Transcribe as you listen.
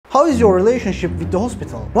How is your relationship with the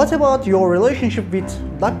hospital? What about your relationship with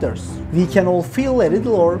doctors? We can all feel a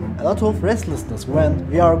little or a lot of restlessness when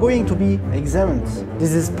we are going to be examined.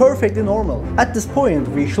 This is perfectly normal. At this point,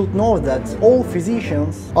 we should know that all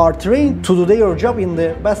physicians are trained to do their job in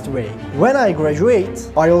the best way. When I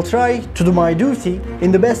graduate, I will try to do my duty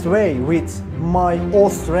in the best way with my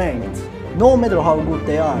all strength. No matter how good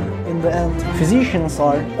they are, in the end, physicians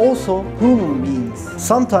are also human beings.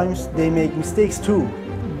 Sometimes they make mistakes too.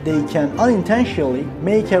 They can unintentionally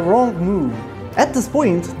make a wrong move. At this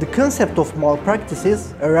point, the concept of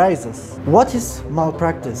malpractices arises. What is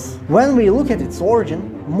malpractice? When we look at its origin,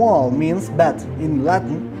 mal means bad in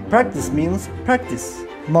Latin, practice means practice.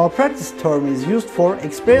 Malpractice term is used for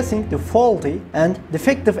expressing the faulty and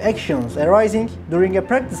defective actions arising during a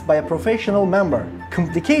practice by a professional member.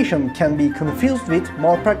 Complication can be confused with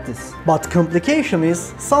malpractice, but complication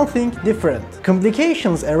is something different.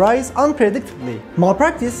 Complications arise unpredictably.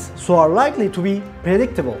 Malpractice so are likely to be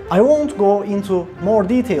predictable. I won't go into more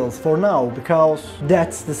details for now because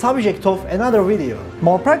that's the subject of another video.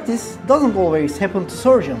 Malpractice doesn't always happen to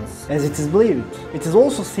surgeons, as it is believed. It is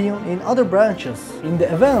also seen in other branches. In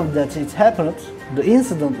the event that it happened, the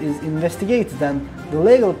incident is investigated and the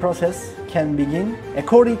legal process can begin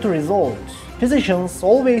according to results. Physicians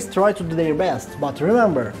always try to do their best, but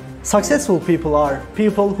remember, successful people are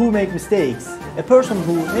people who make mistakes. A person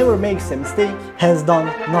who never makes a mistake has done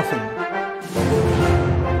nothing.